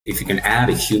If you can add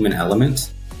a human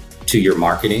element to your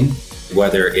marketing,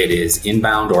 whether it is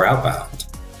inbound or outbound,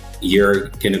 you're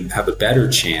going to have a better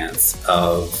chance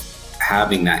of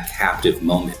having that captive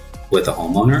moment with a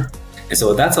homeowner. And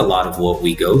so that's a lot of what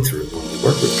we go through when we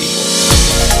work with people.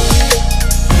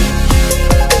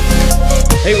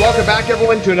 Hey, welcome back,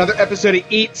 everyone, to another episode of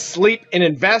Eat, Sleep, and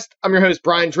Invest. I'm your host,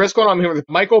 Brian Driscoll, and I'm here with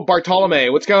Michael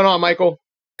Bartolomei. What's going on, Michael?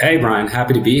 Hey, Brian.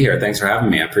 Happy to be here. Thanks for having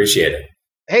me. I appreciate it.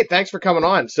 Hey, thanks for coming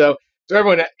on. So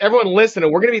everyone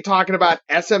listening, we're going to be talking about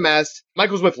SMS.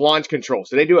 Michael's with Launch Control,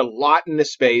 so they do a lot in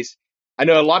this space. I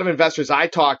know a lot of investors I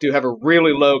talk to have a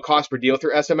really low cost per deal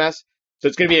through SMS. So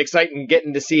it's going to be exciting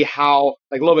getting to see how,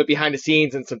 like, a little bit behind the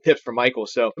scenes and some tips from Michael.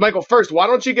 So, Michael, first, why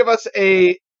don't you give us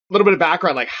a little bit of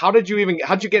background? Like, how'd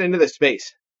you get into this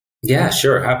space? Yeah,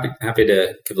 sure. Happy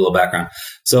to give a little background.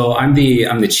 So I'm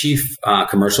the chief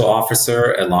commercial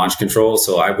officer at Launch Control.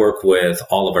 So I work with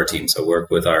all of our teams. I work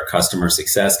with our customer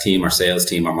success team, our sales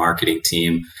team, our marketing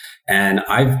team. And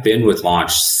I've been with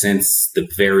Launch since the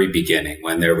very beginning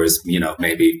when there was,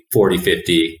 maybe 40,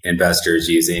 50 investors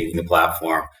using the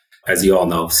platform. As you all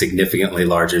know, significantly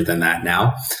larger than that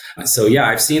now. So yeah,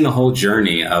 I've seen the whole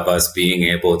journey of us being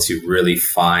able to really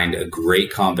find a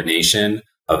great combination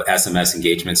of SMS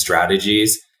engagement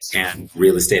strategies and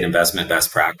real estate investment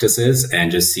best practices,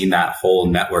 and just seen that whole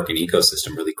network and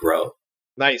ecosystem really grow.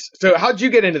 Nice. So how'd you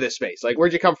get into this space? Like,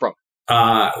 where'd you come from?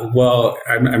 Well,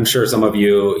 I'm sure some of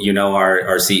you know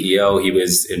our CEO. He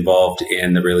was involved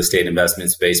in the real estate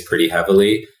investment space pretty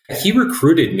heavily. He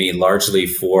recruited me largely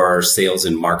for sales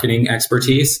and marketing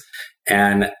expertise.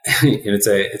 And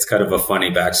it's kind of a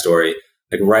funny backstory.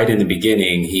 Like right in the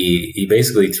beginning, he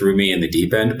basically threw me in the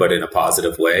deep end, but in a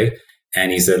positive way. And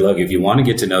he said, look, if you want to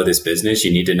get to know this business,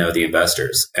 you need to know the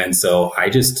investors. And so I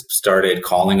just started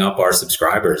calling up our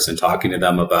subscribers and talking to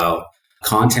them about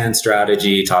content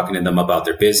strategy, talking to them about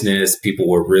their business. People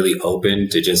were really open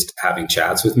to just having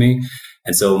chats with me.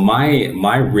 And so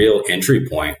my real entry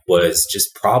point was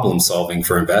just problem solving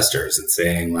for investors and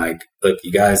saying, like, look,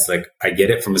 you guys, like, I get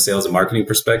it from a sales and marketing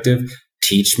perspective.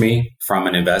 Teach me from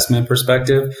an investment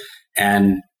perspective.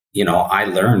 And, I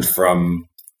learned from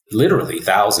literally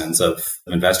thousands of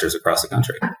investors across the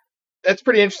country. That's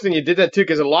pretty interesting. You did that too,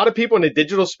 because a lot of people in the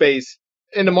digital space,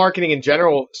 in the marketing in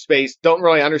general space, don't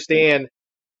really understand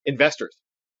investors.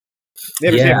 They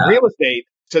understand real estate.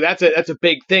 So that's a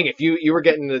big thing. If you were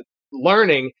getting to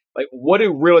learning, like, what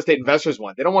do real estate investors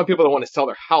want? They don't want people that want to sell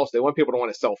their house. They want people to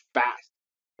want to sell fast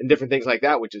and different things like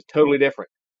that, which is totally different.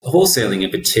 Wholesaling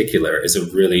in particular is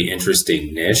a really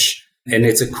interesting niche. And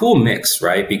it's a cool mix,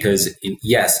 right? Because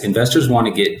yes, investors want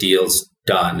to get deals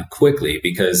done quickly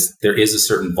because there is a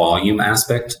certain volume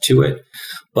aspect to it.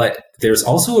 But there's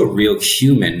also a real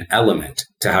human element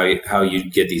to how you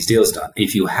get these deals done.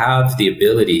 If you have the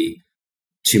ability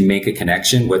to make a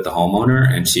connection with the homeowner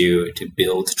and to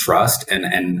build trust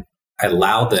and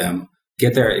allow them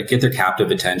get their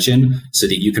captive attention so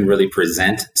that you can really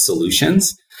present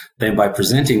solutions, then by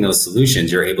presenting those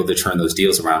solutions, you're able to turn those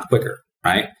deals around quicker,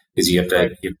 right? Because you have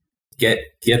to get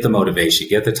the motivation,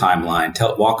 get the timeline,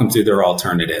 walk them through their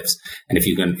alternatives. And if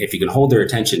you can hold their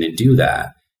attention and do that,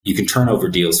 you can turn over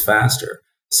deals faster.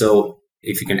 So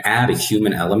if you can add a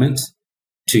human element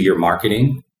to your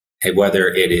marketing, whether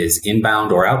it is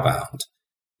inbound or outbound,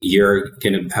 you're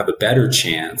going to have a better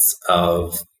chance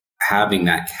of having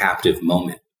that captive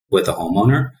moment with a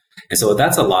homeowner. And so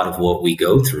that's a lot of what we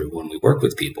go through when we work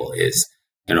with people is,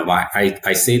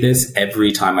 I say this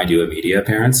every time I do a media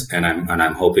appearance, and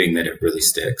I'm hoping that it really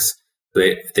sticks.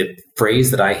 But the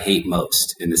phrase that I hate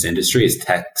most in this industry is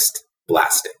text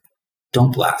blasting.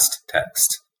 Don't blast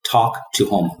text. Talk to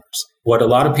homeowners. What a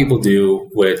lot of people do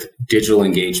with digital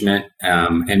engagement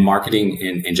and marketing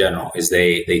in general is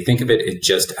they think of it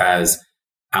just as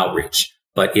outreach.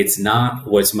 But it's not.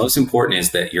 What's most important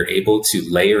is that you're able to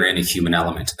layer in a human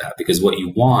element to that, because what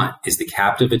you want is the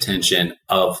captive attention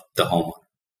of the homeowner.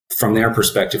 From their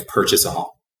perspective, purchase a home,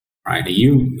 right?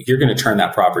 You're going to turn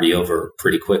that property over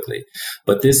pretty quickly.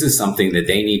 But this is something that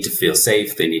they need to feel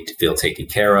safe. They need to feel taken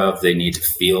care of. They need to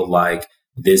feel like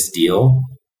this deal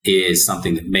is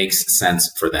something that makes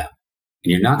sense for them.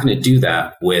 And you're not going to do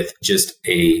that with just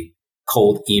a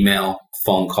cold email,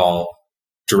 phone call,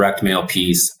 direct mail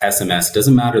piece, SMS.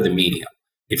 Doesn't matter the medium.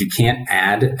 If you can't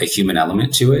add a human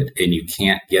element to it and you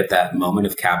can't get that moment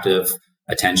of captive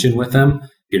attention with them,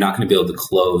 you're not going to be able to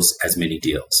close as many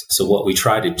deals. So what we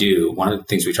try to do, one of the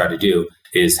things we try to do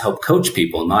is help coach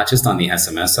people, not just on the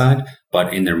SMS side,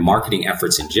 but in their marketing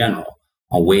efforts in general,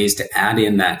 on ways to add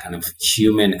in that kind of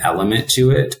human element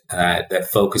to it, that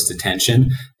focused attention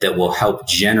that will help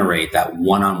generate that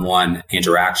one-on-one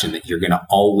interaction that you're going to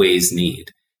always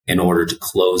need in order to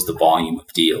close the volume of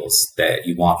deals that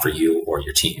you want for you or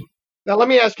your team. Now, let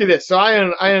me ask you this. So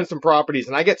I own some properties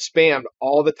and I get spammed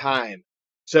all the time.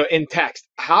 So in text,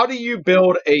 how do you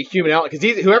build a human element?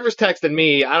 Because whoever's texting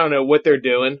me, I don't know what they're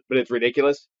doing, but it's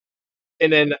ridiculous.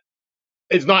 And then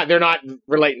they're not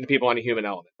relating to people on a human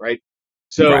element, right?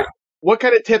 So right. What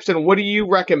kind of tips and what do you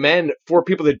recommend for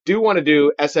people that do want to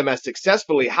do SMS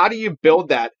successfully? How do you build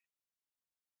that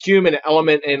human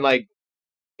element and like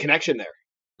connection there?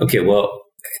 Okay, well,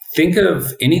 think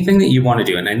of anything that you want to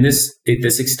do, and this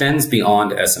extends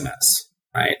beyond SMS,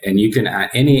 right? And you can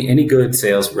any good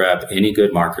sales rep, any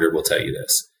good marketer will tell you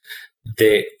this.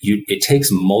 It takes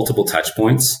multiple touch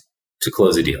points to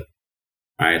close a deal,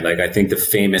 right? Like I think the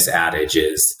famous adage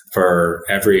is for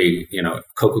every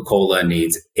Coca-Cola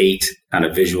needs 8 kind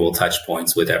of visual touch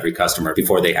points with every customer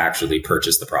before they actually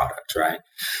purchase the product, right?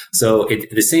 So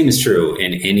the same is true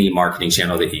in any marketing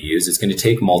channel that you use. It's going to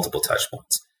take multiple touch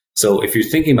points. So if you're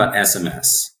thinking about SMS,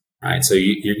 right? So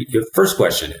your first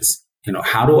question is,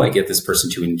 how do I get this person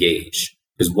to engage?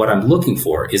 Because what I'm looking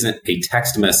for isn't a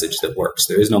text message that works.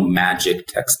 There is no magic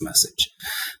text message.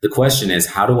 The question is,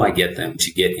 how do I get them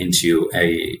to get into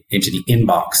the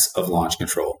inbox of Launch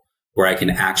Control, where I can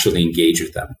actually engage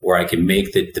with them, where I can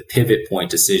make the pivot point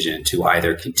decision to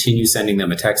either continue sending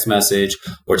them a text message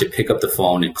or to pick up the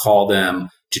phone and call them,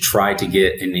 to try to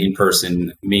get an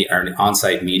in-person or an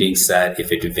on-site meeting set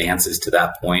if it advances to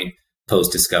that point,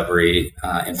 post-discovery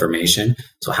information.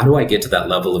 So how do I get to that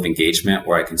level of engagement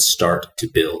where I can start to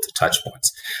build touch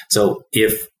points? So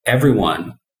if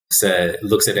everyone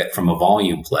looks at it from a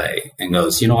volume play and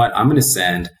goes, you know what, I'm going to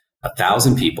send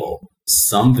 1,000 people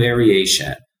some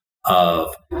variation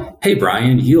of, hey,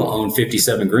 Brian, you own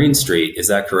 57 Green Street. Is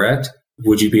that correct?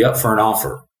 Would you be up for an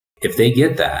offer? If they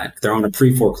get that, they're on a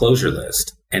pre-foreclosure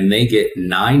list and they get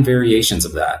 9 variations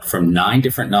of that from 9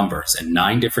 different numbers and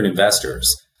 9 different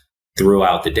investors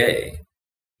throughout the day,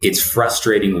 it's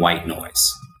frustrating white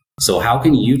noise. So how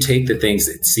can you take the things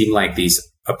that seem like these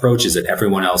approaches that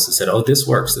everyone else has said, oh, this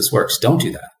works. Don't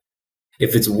do that.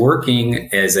 If it's working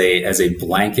as a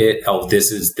blanket, oh,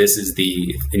 this is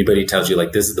anybody tells you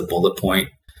like this is the bullet point,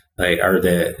 like, or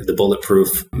the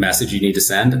bulletproof message you need to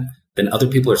send, then other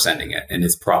people are sending it, and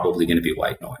it's probably going to be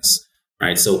white noise,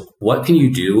 right? So what can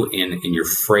you do in your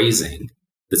phrasing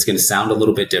that's going to sound a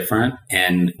little bit different?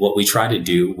 And what we try to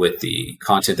do with the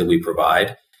content that we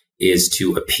provide is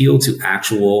to appeal to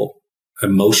actual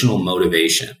emotional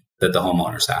motivation that the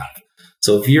homeowners have.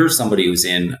 So if you're somebody who's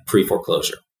in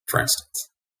pre-foreclosure, for instance,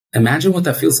 imagine what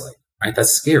that feels like, right?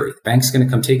 That's scary. The bank's going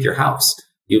to come take your house.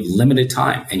 You have limited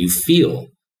time and you feel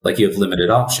like you have limited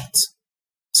options.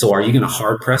 So are you going to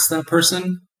hard press that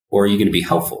person, or are you going to be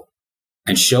helpful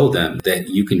and show them that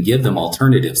you can give them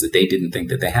alternatives that they didn't think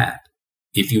that they had?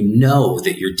 If you know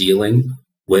that you're dealing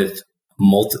with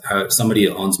somebody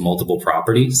who owns multiple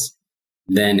properties,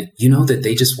 then you know that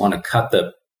they just want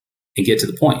to and get to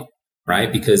the point,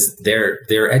 right? Because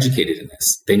they're educated in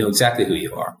this. They know exactly who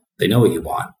you are. They know what you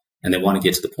want, and they want to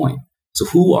get to the point. So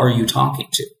who are you talking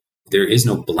to? There is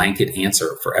no blanket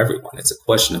answer for everyone. It's a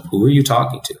question of who are you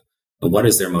talking to and what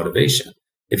is their motivation?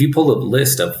 If you pull a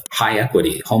list of high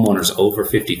equity homeowners over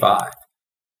 55,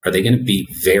 are they going to be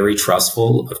very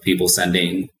trustful of people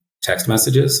sending text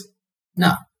messages?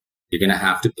 No. You're going to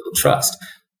have to build trust.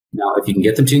 Now, if you can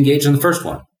get them to engage on the first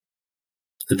one,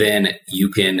 then you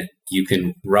can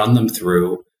run them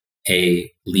through a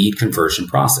lead conversion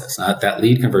process. Now, that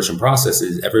lead conversion process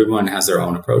is everyone has their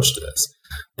own approach to this,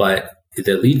 but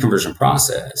the lead conversion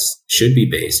process should be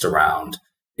based around,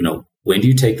 when do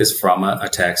you take this from a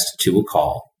text to a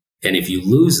call? And if you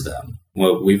lose them,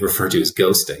 what we refer to as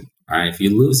ghosting, right? If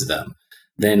you lose them,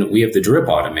 then we have the drip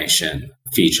automation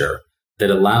feature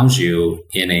that allows you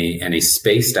in a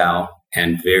spaced out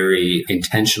and very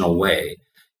intentional way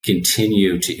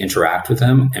continue to interact with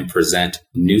them and present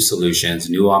new solutions,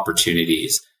 new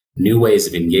opportunities, new ways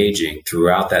of engaging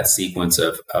throughout that sequence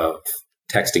of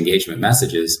text engagement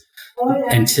messages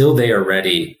until they are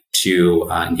ready to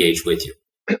engage with you.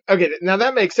 Okay, now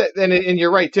that makes sense. And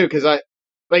you're right, too, because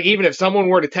even if someone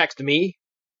were to text me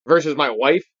versus my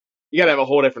wife, you got to have a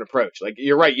whole different approach. Like,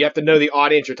 you're right. You have to know the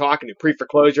audience you're talking to.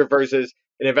 Pre-foreclosure versus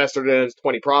an investor that owns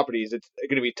 20 properties. It's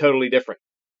going to be totally different.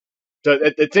 So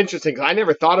it's interesting because I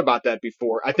never thought about that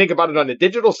before. I think about it on the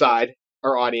digital side,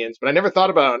 our audience, but I never thought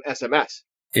about it on SMS.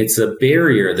 It's a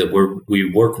barrier that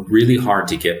we work really hard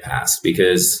to get past,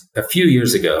 because a few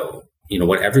years ago,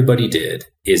 what everybody did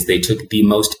is they took the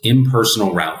most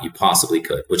impersonal route you possibly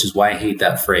could, which is why I hate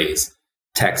that phrase,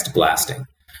 text blasting.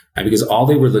 Right? Because all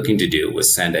they were looking to do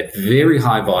was send a very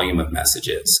high volume of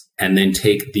messages and then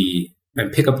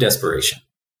pick up desperation.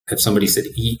 If somebody said,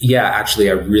 yeah, actually,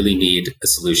 I really need a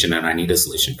solution and I need a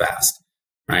solution fast,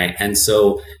 right? And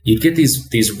so you'd get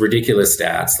these ridiculous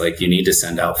stats, like you need to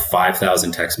send out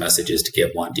 5,000 text messages to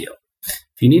get one deal.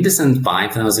 If you need to send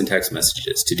 5,000 text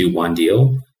messages to do one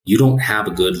deal, you don't have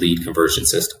a good lead conversion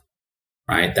system,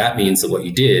 right? That means that what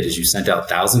you did is you sent out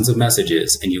thousands of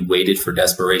messages and you waited for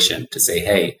desperation to say,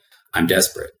 hey, I'm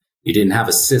desperate. You didn't have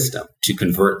a system to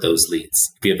convert those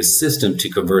leads. If you have a system to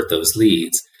convert those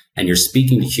leads and you're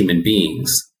speaking to human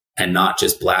beings and not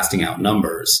just blasting out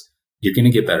numbers, you're going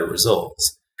to get better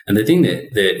results. And the thing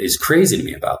that is crazy to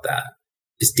me about that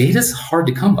is data's hard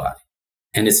to come by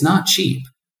and it's not cheap,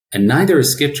 and neither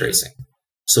is skip tracing.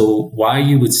 So why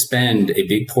you would spend a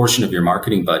big portion of your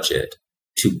marketing budget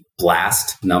to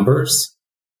blast numbers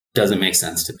doesn't make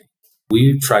sense to me.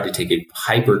 We try to take a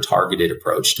hyper-targeted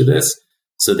approach to this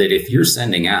so that if you're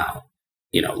sending out,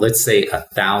 let's say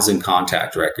 1,000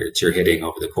 contact records you're hitting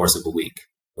over the course of a week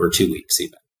or 2 weeks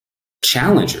even,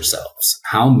 challenge yourselves.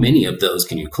 How many of those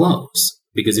can you close?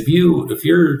 Because if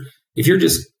you're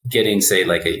just getting, say,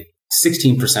 like a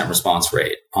 16% response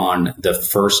rate on the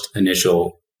first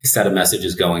initial set of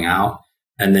messages going out,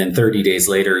 and then 30 days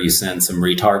later you send some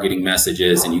retargeting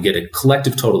messages and you get a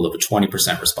collective total of a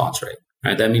 20% response rate,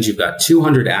 right? That means you've got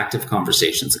 200 active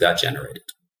conversations that got generated,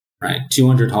 right?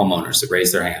 200 homeowners that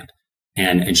raised their hand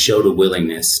and showed a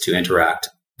willingness to interact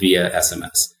via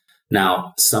SMS.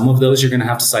 Now, some of those you're going to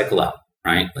have to cycle out,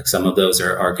 right? Like some of those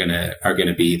are going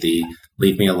to be the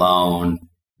leave me alone,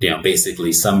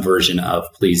 basically some version of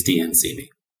please DNC me,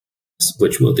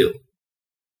 which we'll do.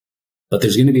 But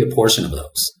there's going to be a portion of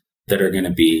those that are going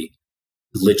to be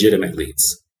legitimate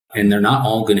leads. And they're not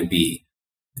all going to be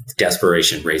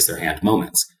desperation, raise their hand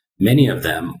moments. Many of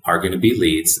them are going to be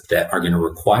leads that are going to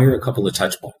require a couple of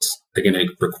touch points. They're going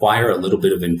to require a little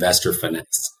bit of investor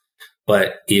finesse.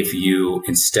 But if you,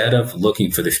 instead of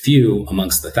looking for the few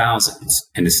amongst the thousands,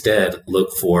 and instead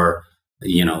look for,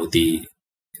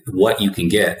 what you can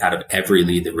get out of every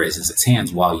lead that raises its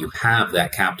hands while you have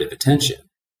that captive attention,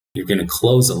 you're going to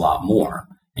close a lot more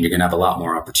and you're going to have a lot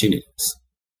more opportunities.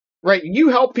 Right. You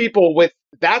help people with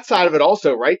that side of it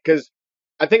also, right? Because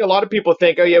I think a lot of people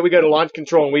think, oh, yeah, we go to launch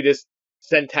control and we just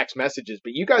send text messages.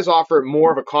 But you guys offer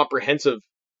more of a comprehensive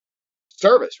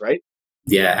service, right?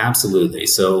 Yeah, absolutely.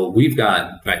 So we've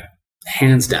got,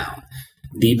 hands down,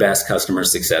 the best customer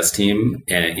success team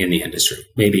in the industry,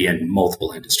 maybe in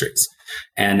multiple industries.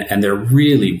 And they're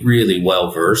really, really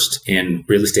well versed in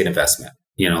real estate investment.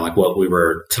 Like what we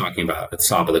were talking about at the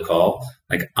top of the call.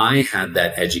 Like I had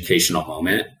that educational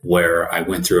moment where I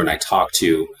went through and I talked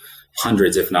to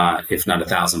hundreds, if not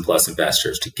 1,000 plus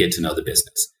investors to get to know the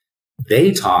business.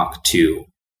 They talk to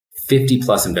 50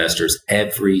 plus investors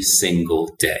every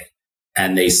single day.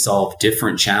 And they solve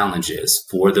different challenges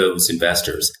for those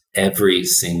investors every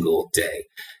single day.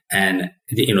 And,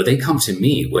 they come to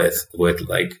me with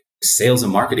like sales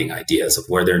and marketing ideas of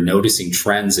where they're noticing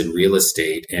trends in real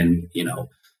estate and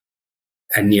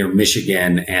near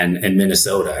Michigan and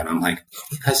Minnesota. And I'm like,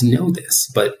 you guys know this,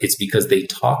 but it's because they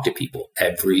talk to people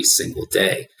every single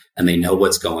day and they know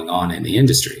what's going on in the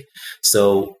industry.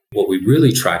 So what we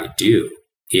really try to do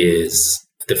is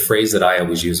the phrase that I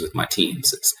always use with my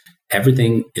teams is,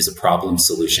 everything is a problem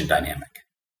solution dynamic.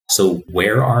 So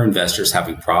where are investors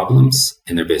having problems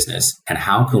in their business and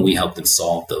how can we help them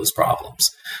solve those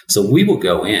problems? So we will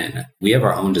go in, we have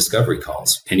our own discovery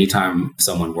calls anytime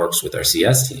someone works with our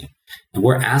CS team, and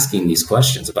we're asking these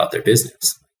questions about their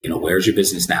business. Where's your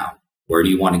business now? Where do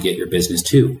you want to get your business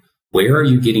to? Where are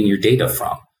you getting your data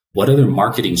from? What other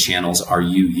marketing channels are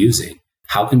you using?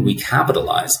 How can we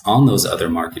capitalize on those other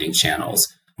marketing channels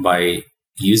by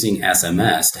using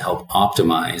SMS to help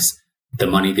optimize the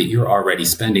money that you're already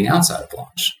spending outside of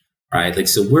launch, right? Like,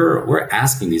 so we're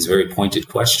asking these very pointed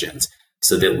questions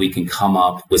so that we can come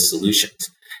up with solutions.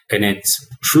 And it's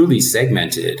truly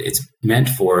segmented. It's meant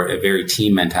for a very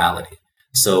team mentality.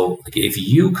 So if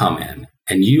you come in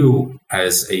and you,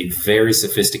 as a very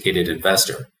sophisticated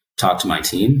investor, talk to my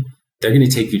team, they're going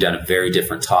to take you down a very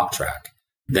different talk track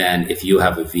than if you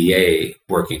have a VA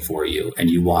working for you and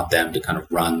you want them to kind of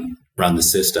run the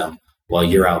system while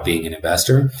you're out being an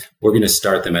investor. We're going to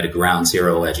start them at a ground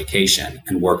zero education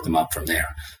and work them up from there.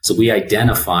 So we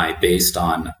identify based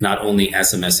on not only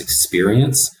SMS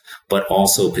experience, but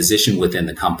also position within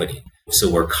the company. So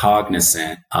we're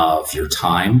cognizant of your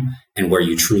time and where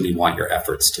you truly want your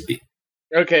efforts to be.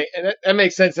 Okay, and that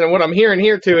makes sense. And what I'm hearing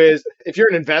here too is if you're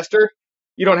an investor,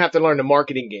 you don't have to learn the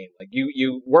marketing game. Like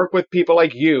you work with people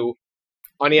like you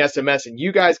on the SMS, and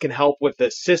you guys can help with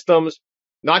the systems,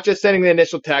 not just sending the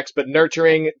initial text, but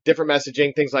nurturing different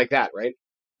messaging, things like that, right?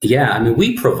 Yeah, I mean,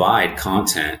 we provide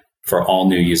content for all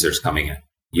new users coming in.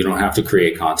 You don't have to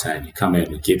create content. You come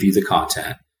in, we give you the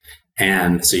content.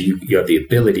 And so you have the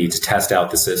ability to test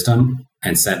out the system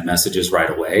and send messages right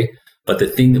away. But the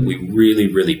thing that we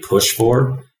really, really push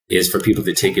for is for people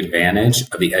to take advantage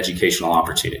of the educational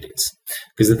opportunities.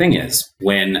 Because the thing is,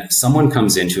 when someone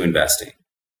comes into investing,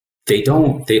 they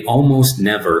almost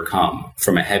never come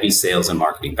from a heavy sales and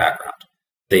marketing background.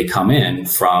 They come in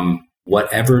from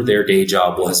whatever their day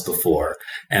job was before,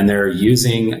 and they're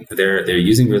using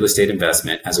real estate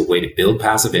investment as a way to build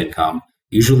passive income,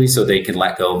 usually so they can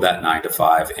let go of that 9 to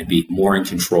 5 and be more in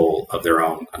control of their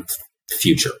own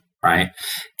future, right?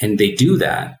 And they do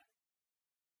that,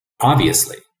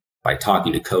 obviously, by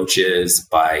talking to coaches,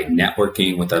 by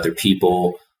networking with other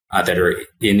people that are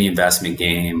in the investment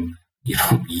game,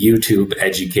 YouTube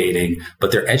educating,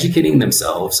 but they're educating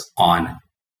themselves on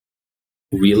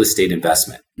real estate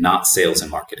investment, not sales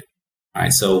and marketing.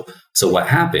 Right. So what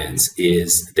happens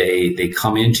is they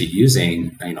come into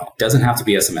using, it doesn't have to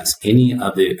be SMS, any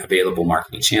of the available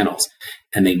marketing channels.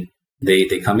 And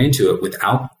they come into it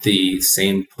without the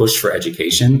same push for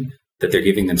education that they're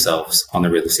giving themselves on the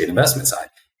real estate investment side.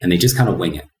 And they just kind of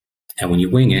wing it. And when you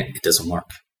wing it, it doesn't work.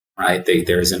 Right.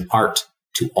 There's an art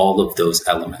to all of those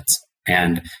elements.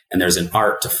 And there's an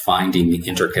art to finding the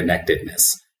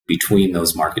interconnectedness between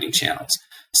those marketing channels.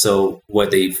 So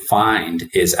what they find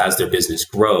is as their business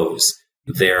grows,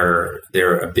 their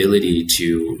ability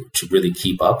to really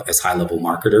keep up as high-level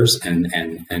marketers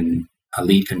and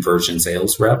lead conversion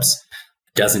sales reps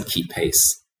doesn't keep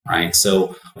pace, right?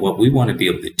 So what we want to be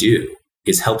able to do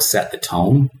is help set the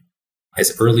tone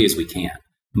as early as we can.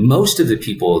 Most of the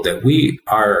people that we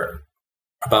are,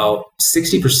 about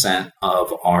 60%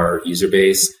 of our user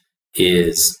base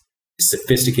is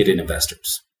sophisticated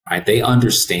investors, right? They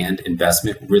understand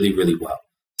investment really, really well.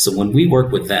 So when we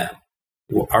work with them,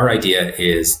 our idea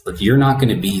is, look, you're not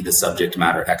going to be the subject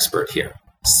matter expert here.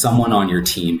 Someone on your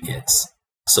team is.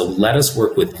 So let us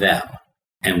work with them,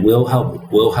 and we'll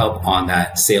help on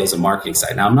that sales and marketing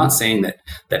side. Now, I'm not saying that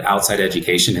outside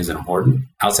education isn't important.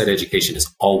 Outside education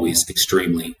is always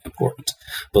extremely important,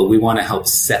 but we want to help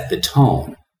set the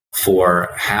tone for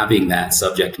having that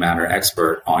subject matter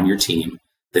expert on your team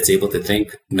that's able to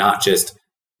think not just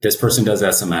this person does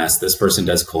SMS, this person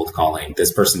does cold calling,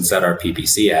 this person set our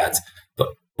PPC ads, but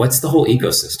what's the whole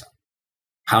ecosystem?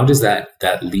 How does that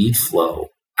lead flow,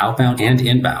 outbound and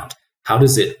inbound, how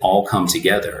does it all come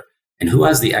together? And who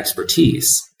has the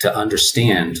expertise to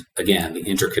understand, again, the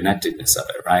interconnectedness of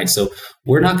it, right? So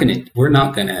we're not going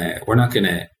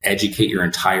to educate your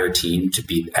entire team to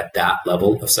be at that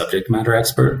level of subject matter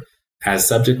expert as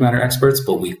subject matter experts,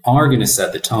 but we are going to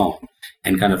set the tone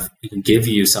and kind of give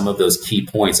you some of those key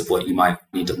points of what you might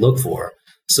need to look for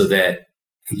so that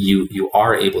you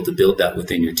are able to build that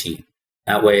within your team.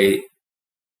 That way,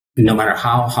 no matter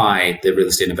how high the real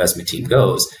estate investment team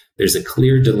goes, there's a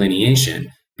clear delineation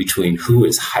between who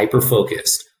is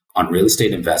hyper-focused on real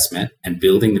estate investment and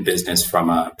building the business from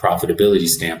a profitability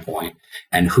standpoint,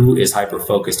 and who is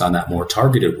hyper-focused on that more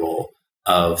targeted role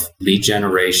of lead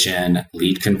generation,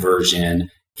 lead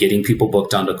conversion, getting people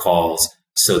booked onto calls,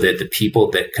 so that the people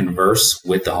that converse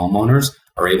with the homeowners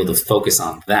are able to focus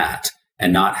on that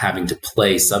and not having to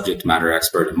play subject matter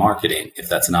expert in marketing if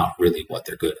that's not really what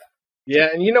they're good at. Yeah,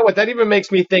 and you know what? That even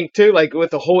makes me think too, like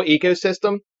with the whole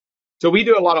ecosystem. So we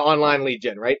do a lot of online lead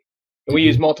gen, right? And we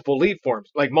use multiple lead forms,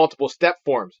 like multiple step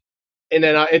forms. And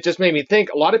then it just made me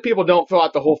think a lot of people don't fill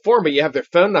out the whole form, but you have their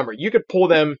phone number. You could pull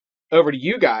them over to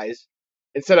you guys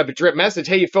and set up a drip message.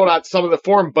 Hey, you filled out some of the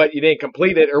form, but you didn't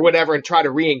complete it or whatever, and try to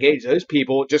re-engage those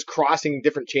people just crossing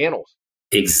different channels.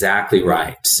 Exactly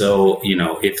right. So,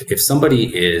 if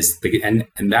somebody is, and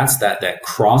that's that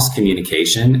cross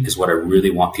communication is what I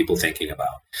really want people thinking about.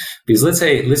 Because let's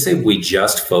say we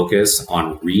just focus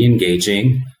on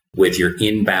re-engaging with your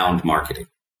inbound marketing.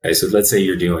 Okay, so let's say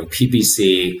you're doing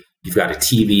PPC, you've got a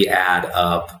TV ad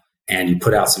up, and you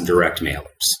put out some direct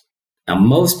mailers. Now,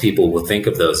 most people will think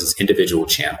of those as individual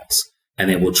channels, and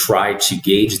they will try to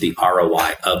gauge the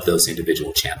ROI of those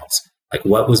individual channels. Like,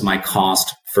 what was my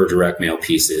cost for direct mail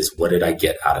pieces? What did I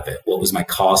get out of it? What was my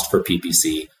cost for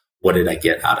PPC? What did I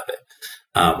get out of it?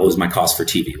 What was my cost for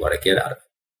TV? What did I get out of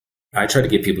it? I try to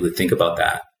get people to think about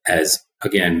that as,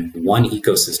 again, one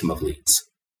ecosystem of leads.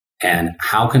 And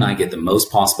how can I get the most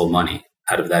possible money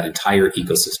out of that entire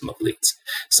ecosystem of leads?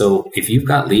 So if you've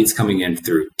got leads coming in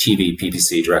through TV,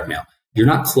 PPC, direct mail, you're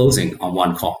not closing on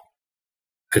one call,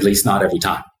 at least not every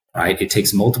time, right? It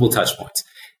takes multiple touch points.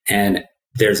 And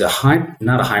there's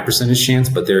not a high percentage chance,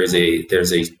 but there's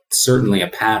certainly a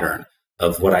pattern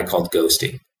of what I called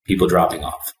ghosting, people dropping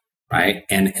off, right?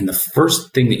 And the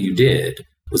first thing that you did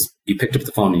was you picked up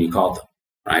the phone and you called them,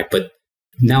 right? But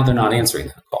now they're not answering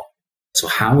that call. So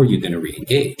how are you going to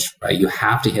re-engage, right? You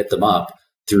have to hit them up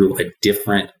through a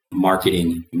different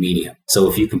marketing medium. So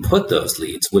if you can put those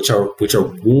leads, which are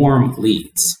warm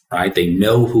leads, right? They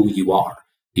know who you are.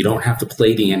 You don't have to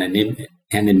play the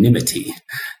anonymity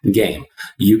game.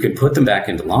 You can put them back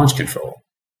into launch control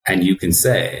and you can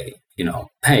say,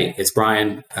 hey, it's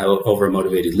Brian over at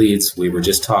Motivated Leads. We were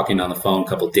just talking on the phone a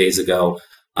couple of days ago.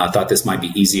 I thought this might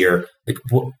be easier.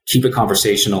 Keep it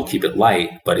conversational, keep it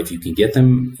light. But if you can get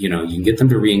them, you can get them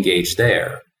to re-engage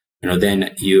there.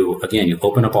 Then you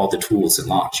open up all the tools at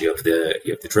launch. You have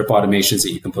the drip automations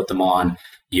that you can put them on.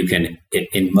 You can,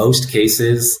 in most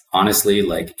cases, honestly,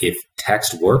 like if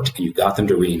text worked and you got them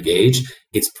to re-engage,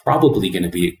 it's probably going to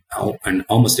be an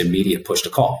almost immediate push to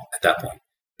call at that point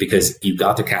because you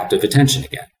got the captive attention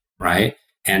again, right?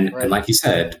 And like you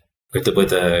said, with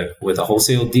a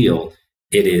wholesale deal,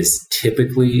 it is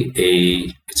typically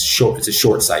it's a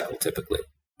short cycle typically,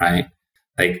 right?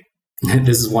 Like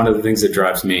this is one of the things that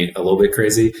drives me a little bit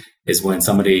crazy is when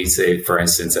somebody for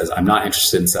instance, says, I'm not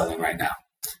interested in selling right now.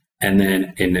 And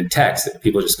then in the text,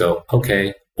 people just go,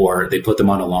 okay, or they put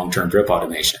them on a long-term drip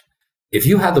automation. If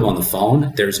you had them on the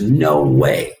phone, there's no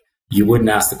way you wouldn't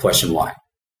ask the question why.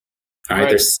 All right.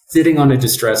 They're sitting on a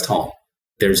distressed home.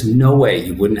 There's no way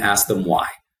you wouldn't ask them why.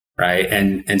 Right.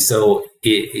 And so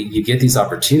you get these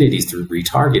opportunities through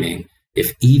retargeting.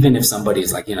 Even if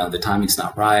somebody's like, the timing's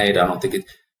not right, I don't think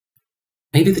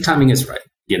maybe the timing is right.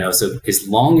 So as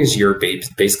long as you're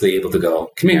basically able to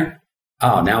go, come here.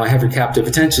 Oh, now I have your captive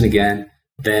attention again.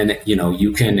 Then,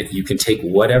 you can take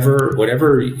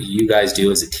whatever you guys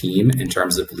do as a team in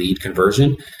terms of lead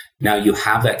conversion. Now you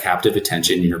have that captive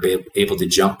attention and you're able to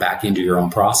jump back into your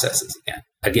own processes again.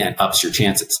 Again, ups your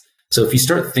chances. So if you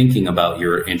start thinking about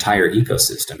your entire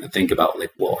ecosystem and think about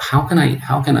like, well, how can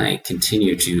I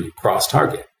continue to cross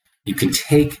target? You can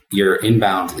take your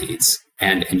inbound leads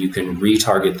and you can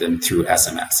retarget them through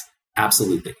SMS.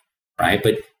 Absolutely. Right.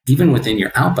 But even within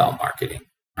your outbound marketing,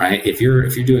 right? If you're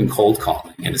doing cold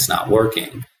calling and it's not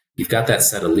working, you've got that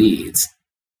set of leads.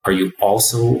 Are you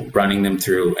also running them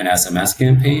through an SMS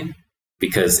campaign?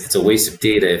 Because it's a waste of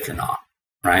data if you're not.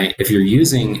 Right? If you're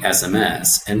using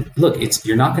SMS, and look,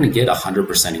 you're not going to get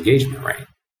 100% engagement rate,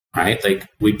 right? Like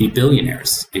we'd be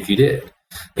billionaires if you did.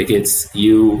 Like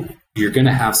you're going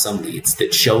to have some leads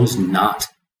that chose not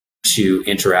to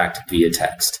interact via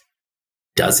text.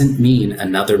 Doesn't mean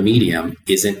another medium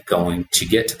isn't going to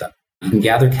get to them. You can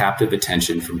gather captive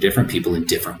attention from different people in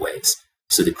different ways.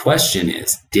 So the question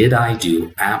is, did I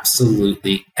do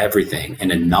absolutely everything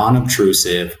in a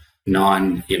non-obtrusive,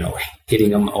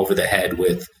 hitting them over the head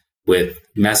with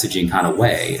messaging kind of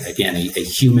way, again, a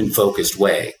human focused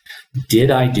way?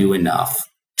 Did I do enough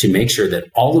to make sure that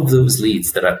all of those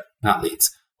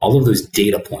all of those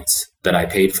data points that I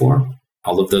paid for,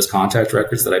 all of those contact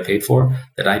records that I paid for,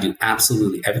 that I do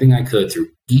absolutely everything I could through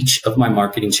each of my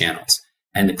marketing channels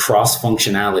and the cross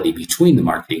functionality between the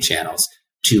marketing channels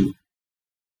to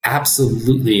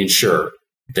absolutely ensure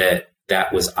that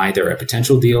that was either a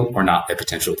potential deal or not a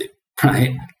potential deal,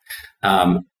 right?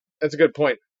 That's a good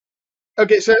point.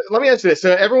 Okay, so let me ask you this.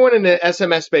 So everyone in the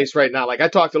SMS space right now, like I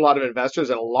talked to a lot of investors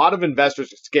and a lot of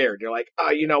investors are scared. You're like,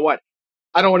 oh, you know what?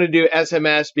 I don't want to do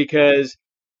SMS because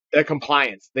the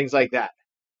compliance, things like that.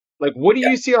 Like, what do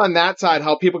you see on that side,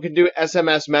 how people can do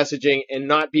SMS messaging and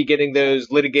not be getting those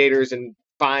litigators and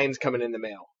fines coming in the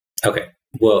mail? Okay.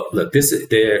 Well, look, this is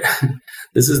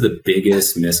the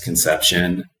biggest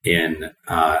misconception in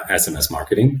SMS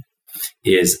marketing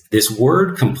is this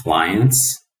word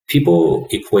compliance. People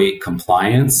equate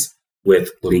compliance with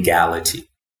legality.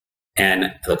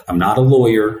 And look, I'm not a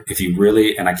lawyer.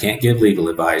 And I can't give legal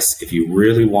advice. If you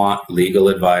really want legal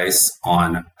advice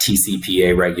on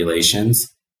TCPA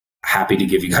regulations, happy to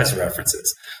give you guys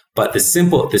references. But the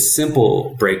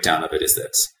simple breakdown of it is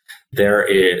this.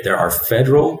 There are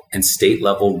federal and state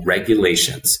level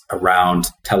regulations around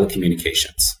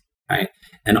telecommunications, right?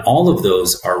 And all of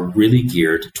those are really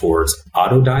geared towards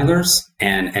auto dialers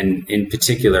and in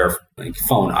particular, like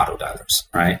phone auto dialers,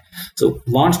 right? So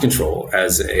launch control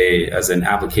as an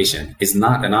application is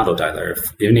not an auto dialer.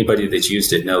 If anybody that's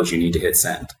used it knows you need to hit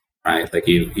send, right? Like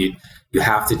you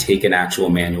have to take an actual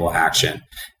manual action,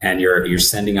 and you're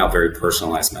sending out very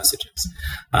personalized messages.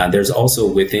 There's also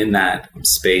within that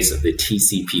space of the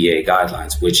TCPA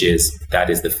guidelines, that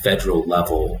is the federal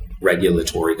level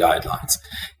regulatory guidelines.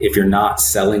 If you're not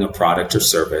selling a product or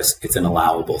service, it's an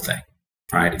allowable thing,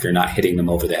 right? If you're not hitting them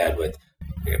over the head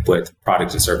with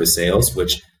product and service sales,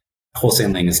 which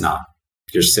wholesaling is not.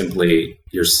 You're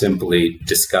simply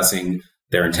discussing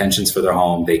their intentions for their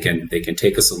home. They can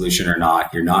take a solution or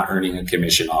not. You're not earning a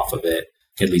commission off of it,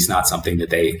 at least not something that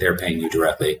they're paying you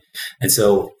directly. And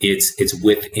so it's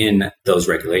within those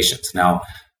regulations. Now,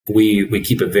 we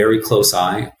keep a very close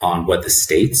eye on what the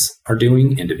states are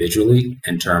doing individually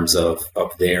in terms of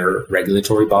their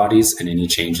regulatory bodies and any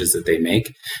changes that they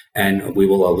make. And we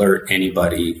will alert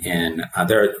anybody in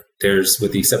there's,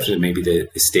 with the exception of maybe the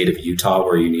state of Utah,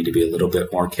 where you need to be a little bit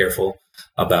more careful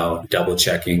about double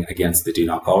checking against the do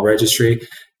not call registry.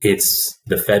 It's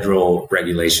the federal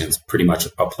regulations pretty much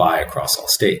apply across all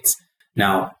states.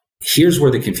 Now, here's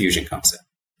where the confusion comes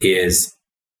in, is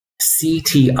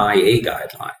CTIA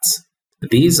guidelines.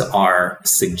 These are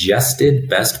suggested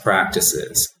best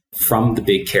practices from the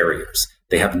big carriers.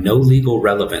 They have no legal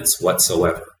relevance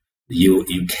whatsoever. You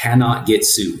cannot get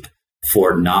sued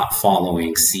for not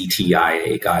following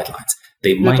CTIA guidelines.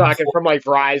 You're talking from like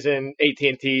Verizon,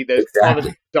 AT&T,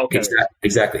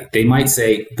 Exactly. They might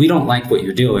say, we don't like what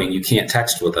you're doing. You can't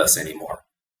text with us anymore.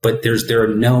 But there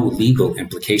are no legal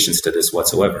implications to this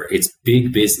whatsoever. It's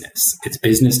big business. It's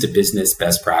business to business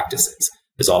best practices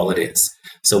is all it is.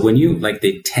 So when you like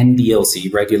the 10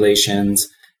 DLC regulations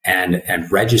and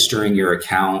registering your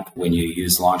account when you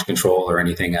use launch control or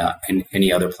anything in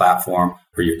any other platform,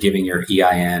 or you're giving your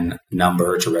EIN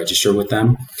number to register with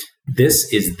them,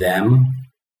 this is them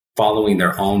following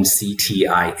their own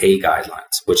CTIA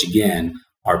guidelines, which again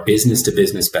are business to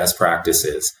business best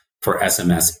practices for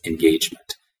SMS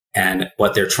engagement. And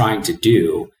what they're trying to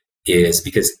do is,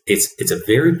 because it's a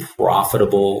very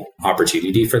profitable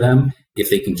opportunity for them if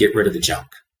they can get rid of the junk.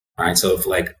 All right. So if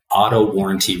like auto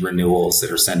warranty renewals that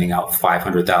are sending out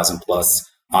 500,000 plus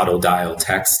auto dial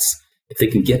texts, if they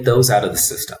can get those out of the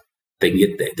system, they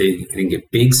can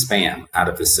get big spam out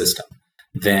of the system,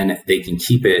 then they can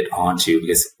keep it onto,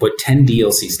 because what 10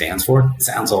 DLC stands for, it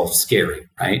sounds all scary,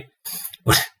 right?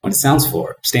 What it stands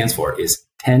for is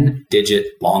 10-digit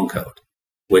long code,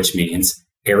 which means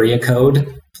area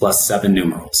code plus 7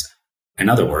 numerals. In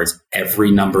other words,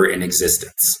 every number in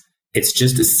existence. It's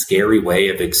just a scary way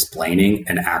of explaining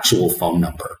an actual phone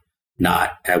number,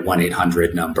 not a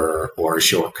 1-800 number or a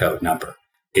short code number.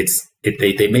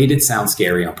 They made it sound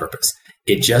scary on purpose.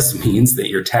 It just means that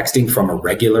you're texting from a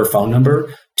regular phone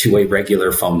number to a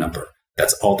regular phone number.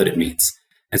 That's all that it means.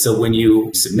 And so when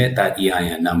you submit that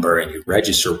EIN number and you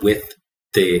register with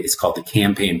it's called the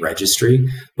campaign registry,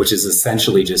 which is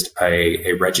essentially just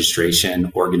a registration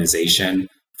organization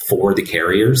for the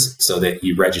carriers, so that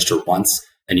you register once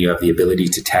and you have the ability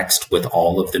to text with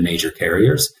all of the major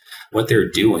carriers. What they're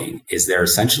doing is they're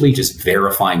essentially just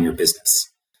verifying your business.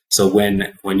 So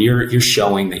when you're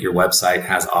showing that your website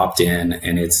has opt-in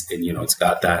and it's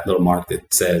got that little mark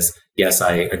that says, yes,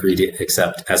 I agree to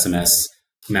accept SMS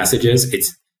messages,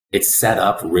 it's set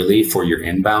up really for your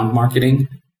inbound marketing,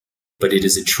 but it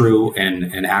is a true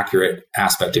and accurate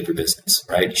aspect of your business,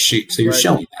 right? So you're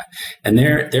showing that. And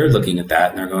they're looking at that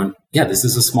and they're going, yeah, this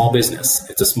is a small business.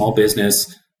 It's a small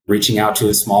business reaching out to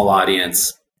a small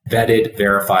audience, vetted,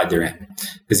 verified, they're in.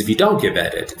 Because if you don't get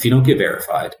vetted, if you don't get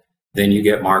verified, then you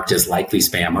get marked as likely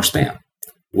spam or spam,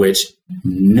 which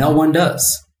no one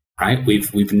does, right?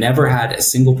 We've never had a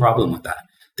single problem with that.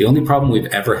 The only problem we've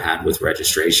ever had with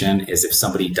registration is if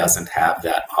somebody doesn't have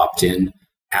that opt-in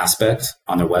aspect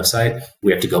on their website,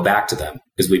 we have to go back to them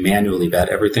because we manually vet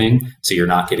everything. So you're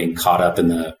not getting caught up in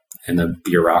the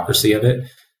bureaucracy of it.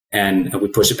 And we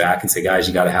push it back and say, guys,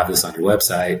 you got to have this on your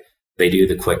website. They do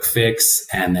the quick fix.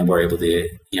 And then we're able to,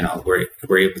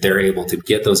 they're able to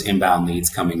get those inbound leads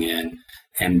coming in,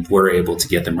 and we're able to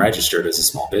get them registered as a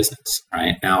small business,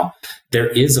 right? Now, there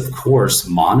is, of course,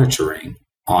 monitoring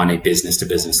on a business to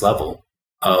business level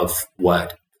of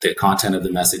what the content of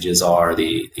the messages are,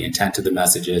 the intent of the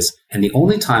messages. And the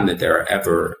only time that there are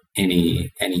ever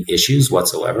any issues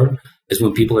whatsoever is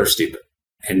when people are stupid.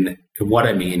 And what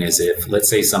I mean is, if let's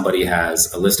say somebody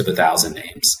has a list of 1,000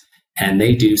 names and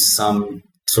they do some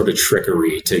sort of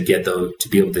trickery to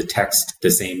be able to text the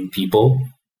same people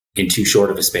in too short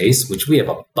of a space, which we have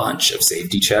a bunch of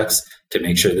safety checks to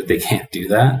make sure that they can't do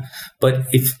that. But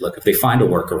if they find a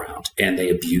workaround and they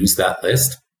abuse that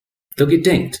list, they'll get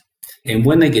dinged. And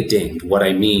when they get dinged, what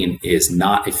I mean is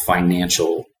not a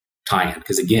financial tie-in,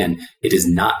 because again, it is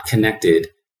not connected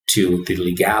to the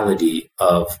legality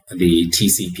of the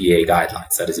TCPA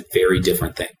guidelines. That is a very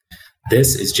different thing.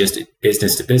 This is just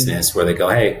business to business where they go,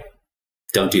 hey,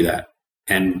 don't do that.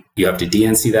 And you have to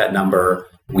DNC that number.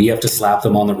 We have to slap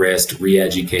them on the wrist,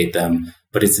 re-educate them.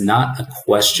 But it's not a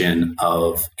question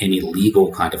of any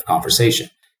legal kind of conversation.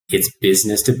 It's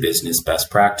business to business best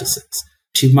practices.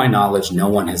 To my knowledge, no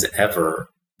one has ever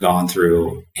gone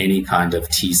through any kind of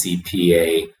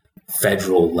TCPA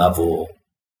federal level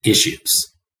issues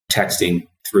texting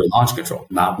through launch control,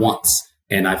 not once.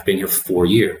 And I've been here 4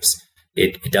 years.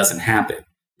 It doesn't happen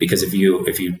because if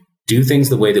you do things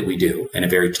the way that we do in a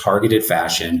very targeted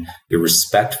fashion, you're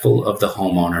respectful of the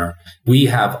homeowner. We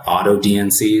have auto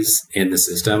DNCs in the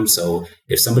system. So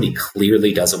if somebody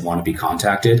clearly doesn't want to be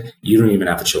contacted, you don't even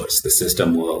have a choice. The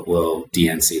system will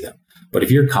DNC them. But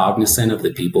if you're cognizant of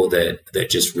the people that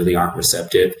just really aren't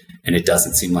receptive and it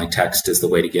doesn't seem like text is the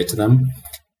way to get to them,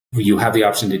 you have the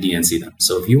option to DNC them.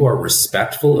 So if you are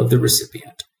respectful of the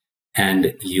recipient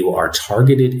and you are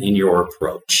targeted in your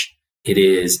approach, it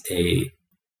is a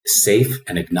safe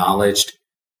and acknowledged,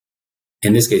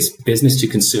 in this case, business to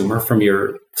consumer from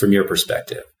your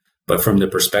perspective. But from the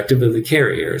perspective of the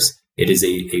carriers, it is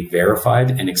a verified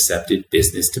and accepted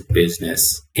business to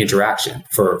business interaction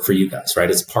for you guys, right?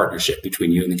 It's a partnership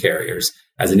between you and the carriers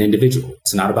as an individual.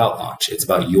 It's not about launch. It's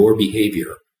about your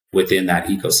behavior within that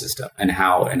ecosystem and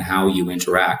how you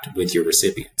interact with your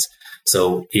recipients.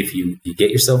 So if you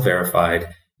get yourself verified,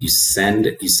 you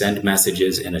send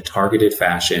messages in a targeted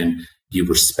fashion, you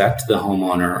respect the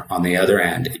homeowner on the other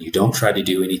end, and you don't try to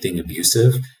do anything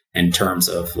abusive in terms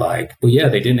of like, well, yeah,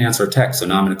 they didn't answer a text, so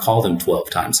now I'm going to call them 12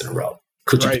 times in a row.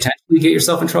 Could you potentially get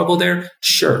yourself in trouble there?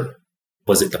 Sure.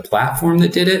 Was it the platform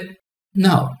that did it?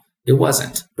 No, it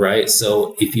wasn't, right?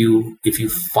 So if you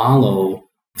follow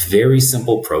very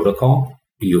simple protocol,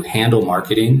 you handle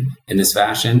marketing in this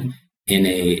fashion in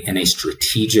a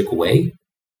strategic way,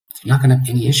 you're not going to have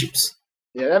any issues.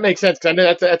 Yeah, that makes sense. 'Cause I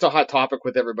know that's a hot topic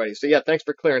with everybody. So yeah, thanks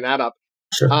for clearing that up.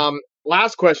 Sure.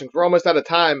 Last question. We're almost out of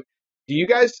time. Do you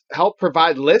guys help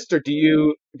provide lists, or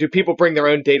do people bring their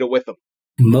own data with them?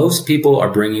 Most people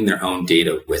are bringing their own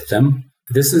data with them.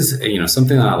 This is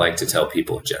something that I like to tell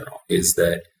people in general is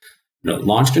that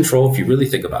launch control. If you really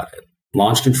think about it,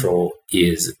 launch control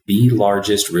is the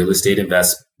largest real estate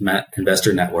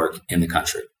investor network in the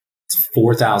country. It's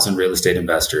 4,000 real estate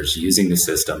investors using the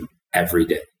system every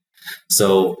day.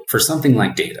 So for something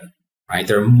like data, right,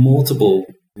 there are multiple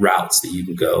routes that you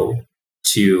can go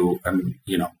to,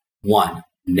 one,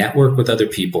 network with other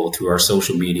people through our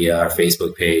social media, our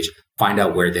Facebook page, find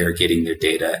out where they're getting their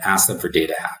data, ask them for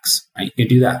data hacks, right? You can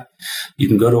do that. You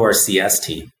can go to our CS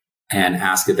team and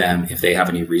ask them if they have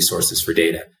any resources for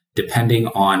data. Depending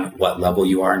on what level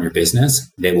you are in your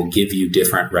business, they will give you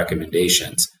different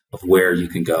recommendations of where you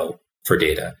can go for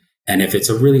data. And if it's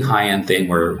a really high-end thing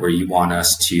where you want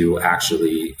us to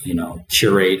actually,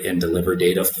 curate and deliver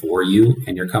data for you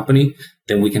and your company,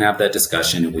 then we can have that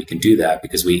discussion and we can do that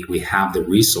because we have the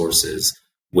resources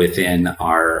within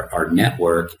our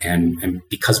network. And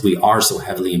because we are so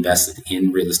heavily invested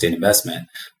in real estate investment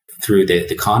through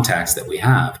the contacts that we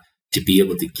have to be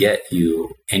able to get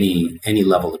you any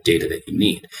level of data that you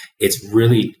need. It's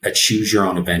really a choose your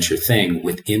own adventure thing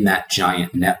within that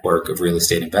giant network of real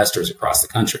estate investors across the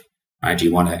country. Right? Do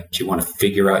you want to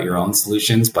figure out your own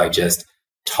solutions by just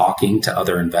talking to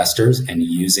other investors and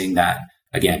using that,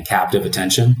 again, captive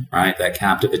attention, right? That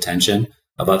captive attention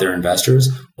of other investors,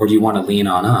 or do you want to lean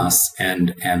on us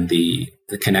and the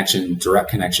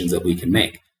direct connections that we can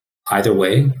make? Either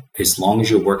way, as long as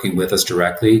you're working with us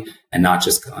directly and not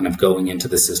just kind of going into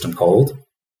the system cold,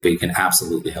 we can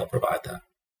absolutely help provide that.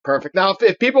 Perfect. Now,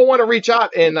 if people want to reach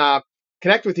out and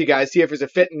connect with you guys, see if there's a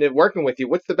fit in working with you,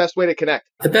 what's the best way to connect?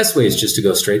 The best way is just to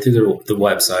go straight through the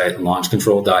website,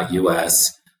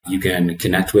 launchcontrol.us. You can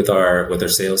connect with our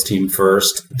sales team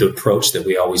first. The approach that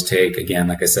we always take, again,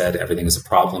 like I said, everything is a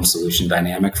problem solution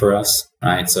dynamic for us,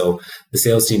 right? So the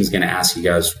sales team is going to ask you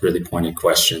guys really pointed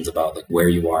questions about like where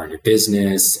you are in your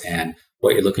business and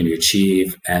what you're looking to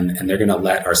achieve. And they're going to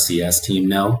let our CS team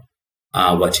know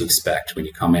what to expect when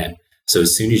you come in. So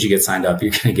as soon as you get signed up,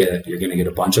 you're going to get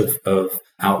a bunch of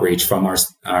outreach from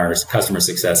our customer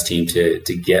success team to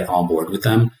get on board with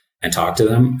them and talk to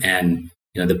them. And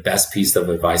the best piece of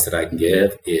advice that I can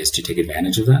give is to take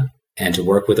advantage of that and to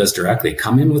work with us directly.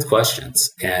 Come in with questions,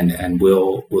 and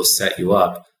we'll set you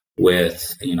up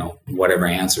with whatever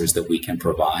answers that we can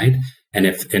provide. And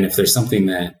if there's something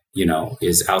that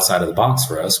is outside of the box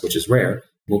for us, which is rare,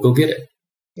 we'll go get it.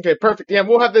 Okay, perfect. Yeah,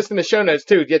 we'll have this in the show notes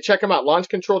too. Yeah, check them out,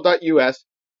 launchcontrol.us.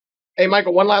 Hey,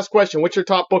 Michael, one last question. What's your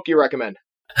top book you recommend?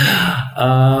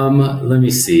 Let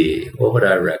me see. What would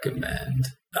I recommend?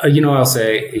 I'll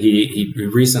say he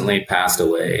recently passed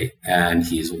away, and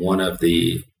he's one of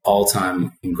the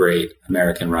all-time great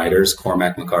American writers,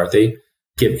 Cormac McCarthy.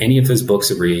 Give any of his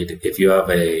books a read. If you have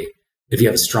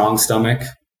a strong stomach,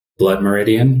 Blood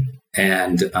Meridian,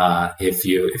 and if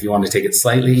you want to take it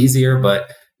slightly easier,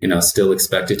 but still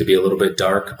expect it to be a little bit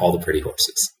dark, All the Pretty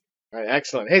Horses. All right,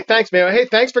 excellent. Hey, thanks, man. Hey,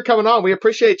 thanks for coming on. We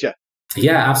appreciate you.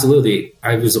 Yeah, absolutely.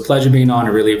 It was a pleasure being on. I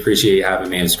really appreciate you having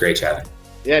me. It was great chatting.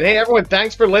 Yeah, and hey, everyone,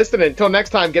 thanks for listening. Until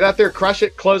next time, get out there, crush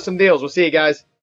it, close some deals. We'll see you guys.